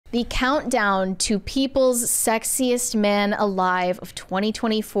The countdown to People's Sexiest Man Alive of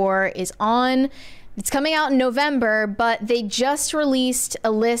 2024 is on. It's coming out in November, but they just released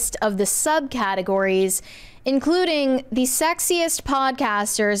a list of the subcategories, including the sexiest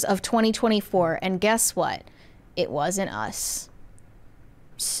podcasters of 2024. And guess what? It wasn't us.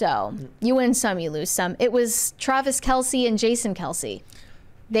 So you win some, you lose some. It was Travis Kelce and Jason Kelce.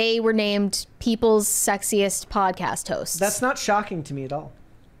 They were named People's Sexiest Podcast Hosts. That's not shocking to me at all.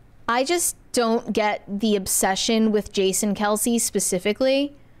 I just don't get the obsession with Jason Kelce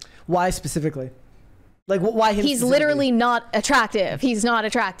specifically. Why specifically? Like, why him? He's literally not attractive. He's not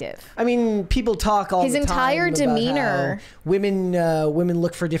attractive. I mean, people talk all the time. His entire demeanor. About how women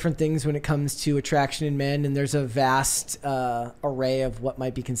look for different things when it comes to attraction in men, and there's a vast array of what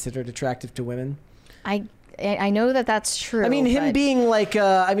might be considered attractive to women. I know that that's true. I mean, him being like,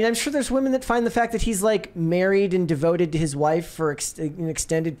 I mean, I'm sure there's women that find the fact that he's like married and devoted to his wife for an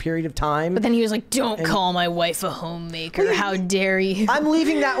extended period of time. But then he was like, don't call my wife a homemaker. Well, how dare you? I'm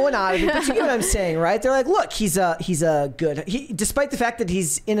leaving that one out of it, but you get what I'm saying, right? They're like, look, he's a good, despite the fact that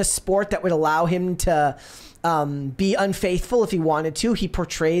he's in a sport that would allow him to be unfaithful if he wanted to. He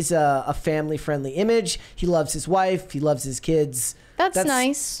portrays a family-friendly image. He loves his wife. He loves his kids. That's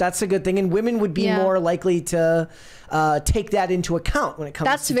nice. That's a good thing, and women would be more likely to take that into account when it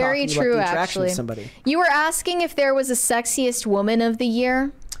comes to talking about the attraction of somebody. You were asking if there was a sexiest woman of the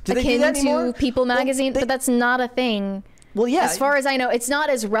year akin to People magazine, but that's not a thing. Well, yeah. As far as I know, it's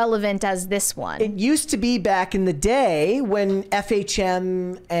not as relevant as this one. It used to be back in the day when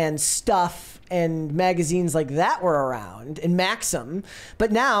FHM and Stuff and magazines like that were around, and Maxim,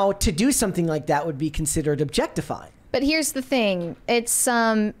 but now to do something like that would be considered objectifying. But here's the thing. It's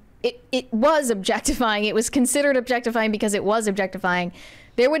it was objectifying. It was considered objectifying because it was objectifying.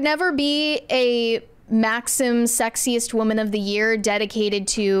 There would never be a Maxim Sexiest Woman of the Year dedicated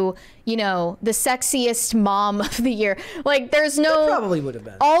to, you know, the sexiest mom of the year. Like, there's no... There probably would have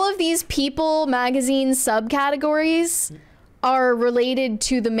been. All of these People magazine subcategories are related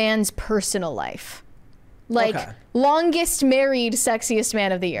to the man's personal life. Like, longest married sexiest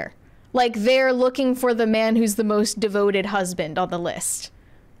man of the year. Like, they're looking for the man who's the most devoted husband on the list,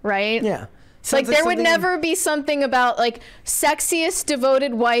 right? Yeah. Like, there would never be something about, like, sexiest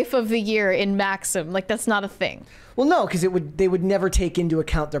devoted wife of the year in Maxim. Like, that's not a thing. Well, no, because they would never take into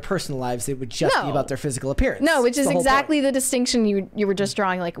account their personal lives. It would just be about their physical appearance. No, which is exactly the distinction you were just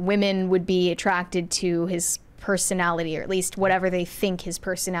drawing. Like, women would be attracted to his personality, or at least whatever they think his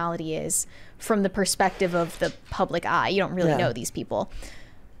personality is, from the perspective of the public eye. You don't really know these people.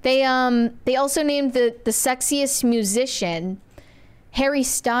 They also named the sexiest musician Harry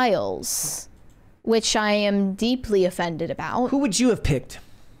Styles, which I am deeply offended about. Who would you have picked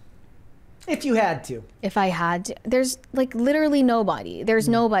if you had to? If I had to. There's like literally nobody. There's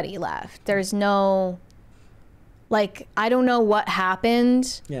nobody left. There's no, like, I don't know what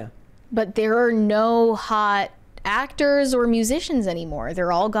happened. Yeah. But there are no hot actors or musicians anymore.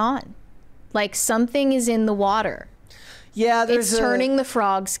 They're all gone. Like, something is in the water. Yeah, it's turning the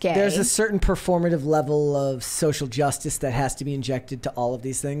frogs gay. There's a certain performative level of social justice that has to be injected to all of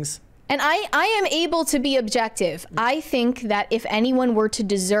these things. And I am able to be objective. I think that if anyone were to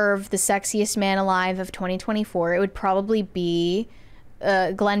deserve the sexiest man alive of 2024, it would probably be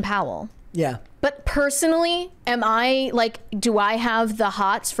Glenn Powell. Yeah. But personally, do I have the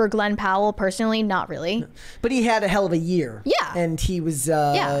hots for Glenn Powell personally? Not really. But he had a hell of a year. Yeah. And he was, you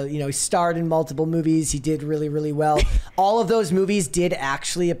know, he starred in multiple movies. He did really, really well. All of those movies did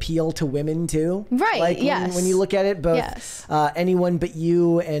actually appeal to women too. Right, like when you look at it, both Anyone But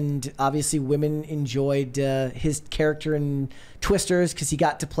You, and obviously women enjoyed his character in Twisters because he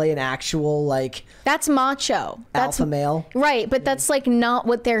got to play an actual, like... That's macho. Alpha male. Right, but that's like not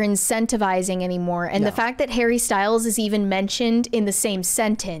what they're incentivizing anymore. And the fact that Harry Styles is even mentioned in the same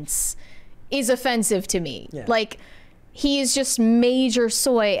sentence is offensive to me. Yeah. Like, he is just major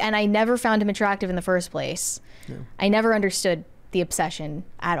soy, and I never found him attractive in the first place. No. I never understood the obsession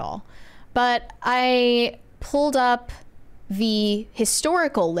at all. But I pulled up the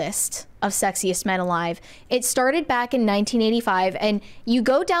historical list of sexiest men alive. It started back in 1985, and you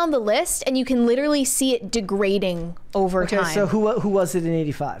go down the list and you can literally see it degrading over time. Okay, so who was it in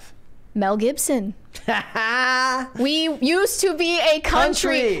 85? Mel Gibson. We used to be a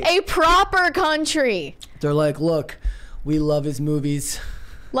country, a proper country. They're like, look, we love his movies.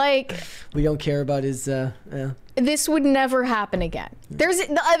 Like, we don't care about his, This would never happen again. There's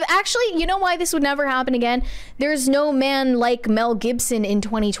actually, you know why this would never happen again? There's no man like Mel Gibson in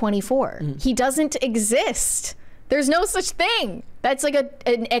 2024. He doesn't exist. There's no such thing. That's like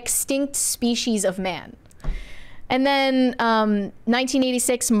an extinct species of man. And then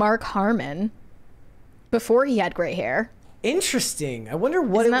 1986, Mark Harmon, before he had gray hair. Interesting. I wonder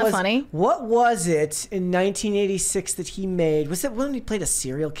what Isn't it that was. funny? What was it in 1986 that he made? Was it when he played a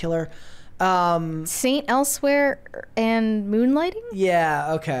serial killer? Saint Elsewhere and Moonlighting?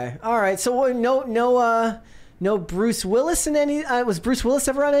 Yeah, okay. All right. So no Bruce Willis in any was Bruce Willis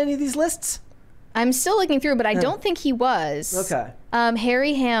ever on any of these lists? I'm still looking through, but I don't think he was. Okay.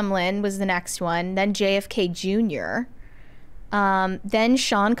 Harry Hamlin was the next one, then JFK Jr., then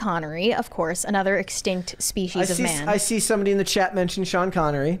Sean Connery, of course, another extinct species of man. I see somebody in the chat mention Sean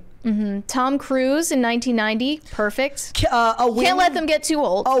Connery. Tom Cruise in 1990, perfect. Can't let them get too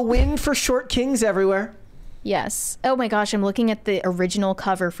old. A win for short kings everywhere. Yes. Oh my gosh, I'm looking at the original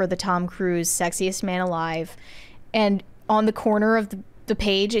cover for the Tom Cruise Sexiest Man Alive, and on the corner of the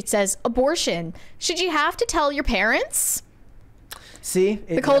page it says abortion. Should you have to tell your parents? See,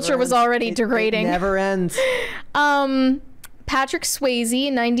 the culture was already degrading. It never ends. Patrick Swayze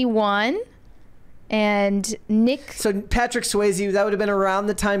in 91, and Nick. So Patrick Swayze, that would have been around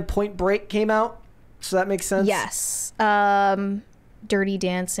the time Point Break came out. So that makes sense. Yes. Dirty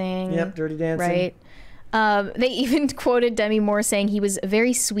Dancing. Yep, Dirty Dancing. Right. They even quoted Demi Moore saying he was a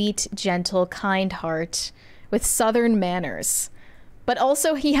very sweet, gentle, kind heart with Southern manners, but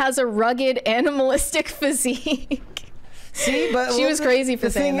also he has a rugged, animalistic physique. See, but she was crazy for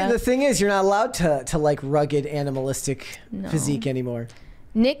saying that. The thing is, you're not allowed to like rugged, animalistic physique anymore.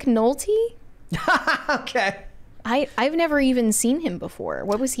 Nick Nolte? Okay. I've never even seen him before.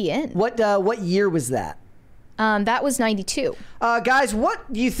 What was he in? What year was that? That was 92. Guys,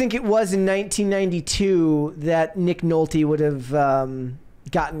 what do you think it was in 1992 that Nick Nolte would have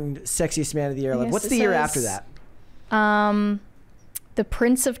gotten Sexiest Man of the Year? What's the year after that? The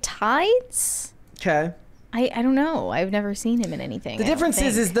Prince of Tides? Okay. I don't know. I've never seen him in anything. The difference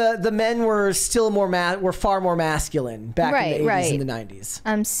is the men were still were far more masculine back in the 80s and the 90s.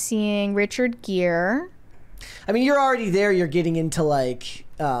 I'm seeing Richard Gere. I mean, you're already there. You're getting into like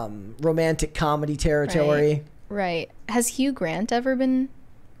romantic comedy territory. Right. Has Hugh Grant ever been?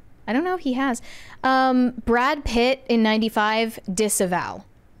 I don't know if he has. Brad Pitt in 95, disavow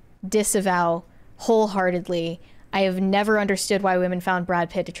wholeheartedly. I have never understood why women found Brad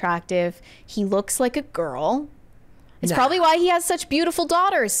Pitt attractive. He looks like a girl. It's probably why he has such beautiful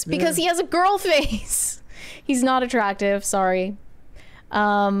daughters, because he has a girl face. He's not attractive, sorry.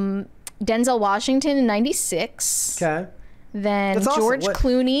 Denzel Washington in 96. Okay. Then George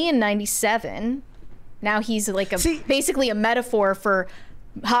Clooney in 97. Now he's like basically a metaphor for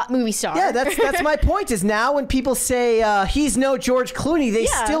hot movie star. Yeah, that's my point, is now when people say he's no George Clooney, they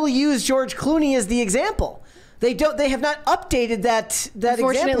still use George Clooney as the example. They have not updated that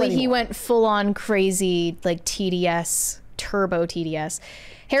example anymore. He went full on crazy, like TDS, turbo TDS.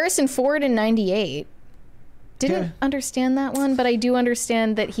 Harrison Ford in 98. Didn't understand that one, but I do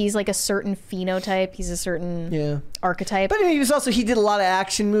understand that he's like a certain phenotype. He's a certain archetype. But I mean, he did a lot of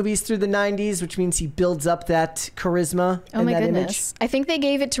action movies through the 90s, which means he builds up that charisma and that image. I think they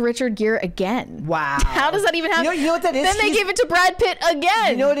gave it to Richard Gere again. Wow. How does that even happen? You know what that is? Then they gave it to Brad Pitt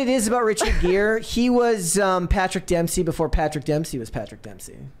again. You know what it is about Richard Gere? He was Patrick Dempsey before Patrick Dempsey was Patrick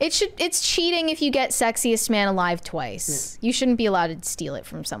Dempsey. It's cheating if you get Sexiest Man Alive twice. You shouldn't be allowed to steal it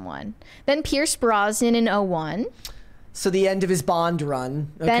from someone. Then Pierce Brosnan in 01. So the end of his Bond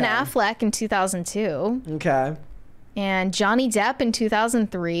run. Okay. Ben Affleck in 2002. Okay. And Johnny Depp in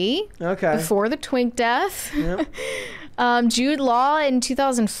 2003. Okay. Before the twink death. Yep. Jude Law in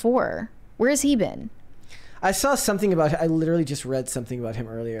 2004. Where has he been? I saw something about. I literally just read something about him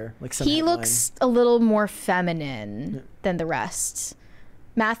earlier. Like some he headline. looks a little more feminine than the rest.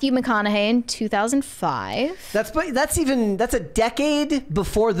 Matthew McConaughey in 2005. That's a decade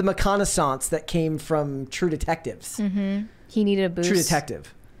before the reconnaissance that came from True Detectives. Mm-hmm. He needed a boost. True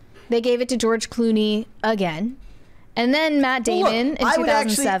Detective. They gave it to George Clooney again. And then Matt Damon in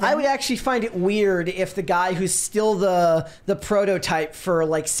 2007. I would actually find it weird if the guy who's still the prototype for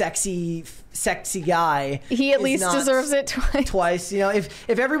like sexy guy, he at least deserves it twice. You know, if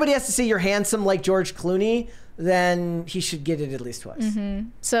everybody has to say you're handsome like George Clooney, then he should get it at least twice. Mm-hmm.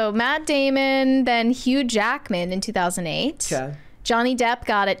 So Matt Damon, then Hugh Jackman in 2008. Okay. Johnny Depp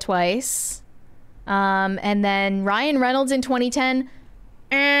got it twice. And then Ryan Reynolds in 2010.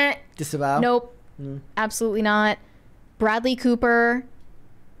 Disavow? Nope. Absolutely not. Bradley Cooper.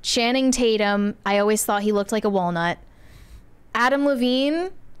 Channing Tatum. I always thought he looked like a walnut. Adam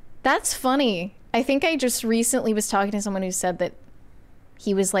Levine. That's funny. I think I just recently was talking to someone who said that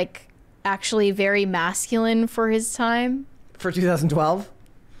he was like actually very masculine for his time. For 2012?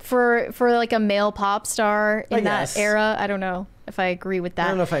 For like a male pop star in that era. I don't know. if I agree with that. I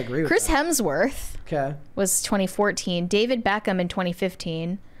don't know if I agree with Chris that. Hemsworth was 2014. David Beckham in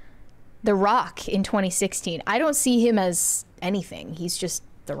 2015. The Rock in 2016. I don't see him as anything. He's just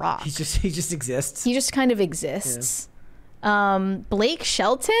The Rock. He just exists. He just kind of exists. Yeah. Blake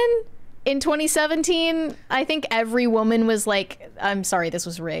Shelton in 2017. I think every woman was like, I'm sorry, this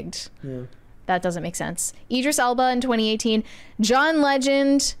was rigged. Yeah. That doesn't make sense. Idris Elba in 2018. John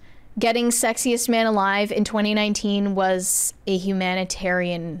Legend getting Sexiest Man Alive in 2019 was a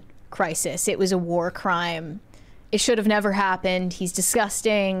humanitarian crisis. It was a war crime. It should have never happened. He's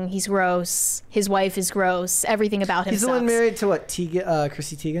disgusting. He's gross. His wife is gross. Everything about him He's sucks. The one married to what?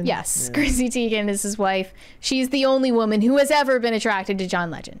 Chrissy Teigen? Yes. Yeah. Chrissy Teigen is his wife. She's the only woman who has ever been attracted to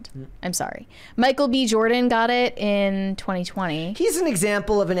John Legend. I'm sorry. Michael B. Jordan got it in 2020. He's an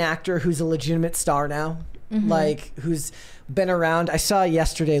example of an actor who's a legitimate star now. Like, who's been around. I saw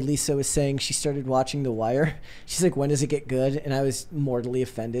yesterday Lisa was saying she started watching The Wire. She's like, when does it get good? And I was mortally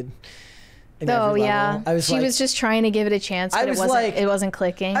offended. Oh yeah, she was just trying to give it a chance, but it wasn't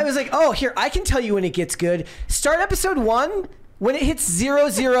clicking. I was like, oh, here, I can tell you when it gets good. Start episode 1 when it hits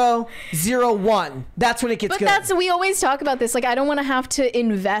 0001. That's when it gets good. But we always talk about this. Like, I don't want to have to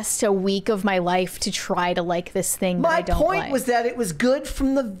invest a week of my life to try to like this thing that I don't like. My point was that it was good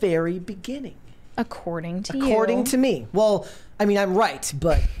from the very beginning. According to you. According to me. Well, I mean, I'm right,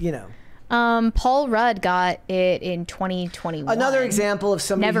 but you know. Paul Rudd got it in 2021. Another example of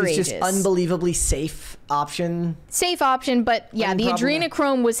somebody who's just unbelievably safe option. Safe option, but yeah, the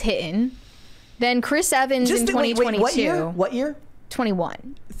adrenochrome was hitting. Then Chris Evans in 2022. What year?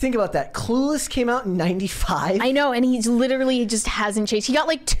 21. Think about that. Clueless came out in 95. I know, and he's literally just hasn't changed. He got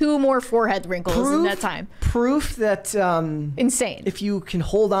like 2 more forehead wrinkles in that time. Proof that insane. If you can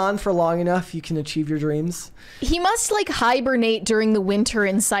hold on for long enough, you can achieve your dreams. He must like hibernate during the winter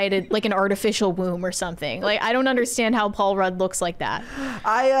inside like an artificial womb or something. Like, I don't understand how Paul Rudd looks like that.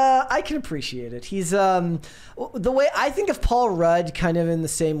 I can appreciate it. He's the way I think of Paul Rudd, kind of in the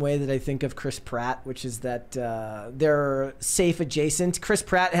same way that I think of Chris Pratt, which is that they're safe adjacent. Chris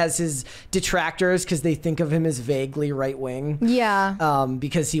Pratt has his detractors because they think of him as vaguely right wing. Yeah.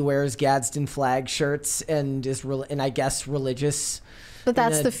 Because he wears Gadsden flag shirts and is and I guess religious. But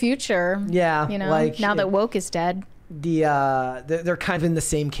that's the future. Yeah. You know, like, now that woke is dead. They're kind of in the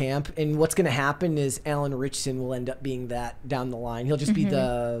same camp, and what's going to happen is Alan Ritchson will end up being that down the line. He'll just be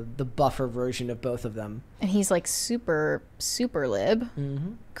the buffer version of both of them. And he's like super lib.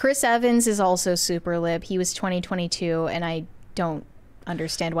 Chris Evans is also super lib. He was 2022, and I don't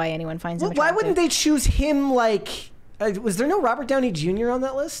understand why anyone finds him attractive. Why wouldn't they choose him? Like, was there no Robert Downey Jr. on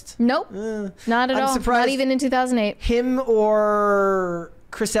that list? Nope, not at all. I'm surprised. Not even in 2008. Him or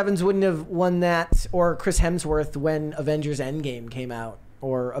Chris Evans wouldn't have won that, or Chris Hemsworth when Avengers Endgame came out,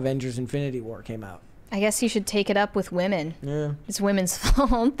 or Avengers Infinity War came out. I guess you should take it up with women. Yeah. It's women's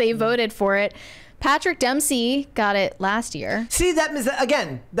fault. They voted for it. Patrick Dempsey got it last year. See, that is,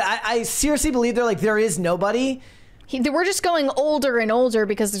 again, I seriously believe there is nobody. We're just going older and older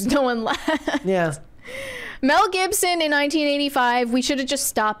because there's no one left. Yeah. Mel Gibson in 1985, we should have just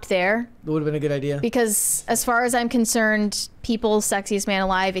stopped there. That would have been a good idea. Because as far as I'm concerned, People's Sexiest Man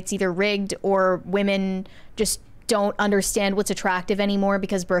Alive, it's either rigged or women just don't understand what's attractive anymore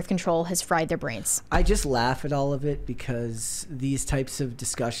because birth control has fried their brains. I just laugh at all of it because these types of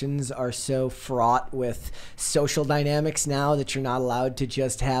discussions are so fraught with social dynamics now that you're not allowed to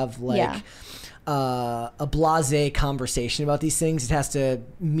just have like... a blasé conversation about these things. It has to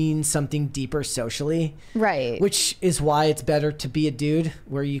mean something deeper socially. Right. Which is why it's better to be a dude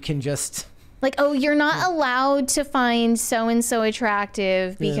where you can just... Like, oh, you're not allowed to find so-and-so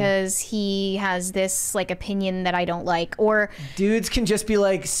attractive because he has this, like, opinion that I don't like. Or... Dudes can just be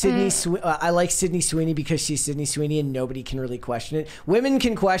like, I like Sydney Sweeney because she's Sydney Sweeney and nobody can really question it. Women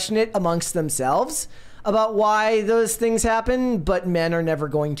can question it amongst themselves about why those things happen, but men are never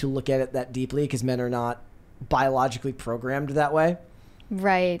going to look at it that deeply because men are not biologically programmed that way.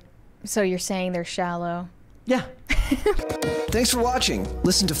 Right. So you're saying they're shallow. Yeah. Thanks for watching.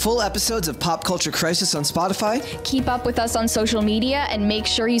 Listen to full episodes of Pop Culture Crisis on Spotify. Keep up with us on social media and make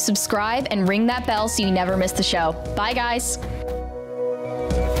sure you subscribe and ring that bell so you never miss the show. Bye, guys.